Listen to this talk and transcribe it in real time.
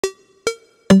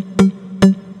Hey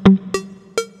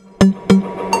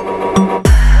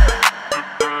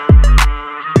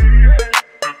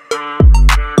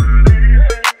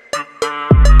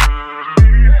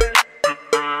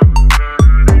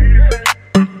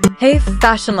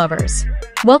fashion lovers!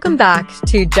 Welcome back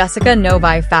to Jessica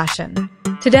Novi Fashion.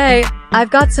 Today,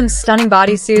 I've got some stunning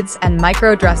bodysuits and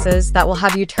micro dresses that will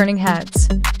have you turning heads.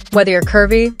 Whether you're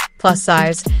curvy, plus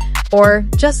size, or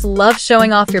just love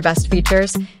showing off your best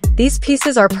features, these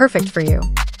pieces are perfect for you.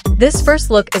 This first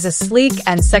look is a sleek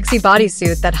and sexy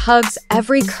bodysuit that hugs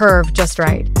every curve just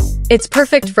right. It's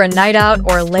perfect for a night out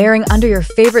or layering under your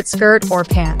favorite skirt or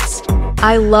pants.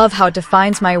 I love how it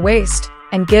defines my waist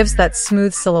and gives that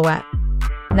smooth silhouette.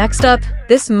 Next up,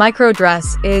 this micro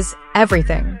dress is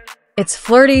everything. It's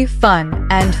flirty, fun,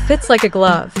 and fits like a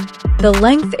glove. The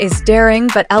length is daring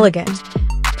but elegant,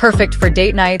 perfect for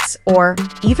date nights or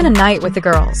even a night with the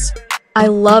girls. I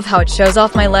love how it shows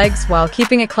off my legs while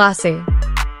keeping it classy.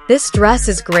 This dress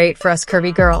is great for us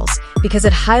curvy girls because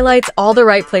it highlights all the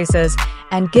right places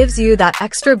and gives you that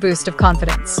extra boost of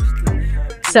confidence.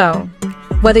 So,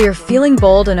 whether you're feeling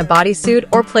bold in a bodysuit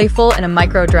or playful in a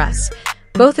micro dress,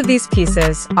 both of these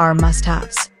pieces are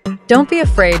must-haves. Don't be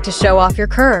afraid to show off your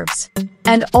curves.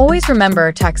 And always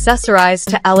remember to accessorize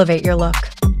to elevate your look.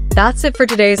 That's it for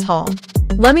today's haul.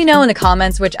 Let me know in the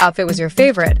comments which outfit was your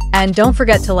favorite, and don't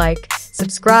forget to like,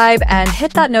 subscribe, and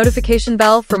hit that notification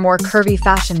bell for more curvy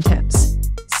fashion tips.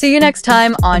 See you next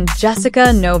time on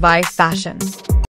Jessica Novi Fashion.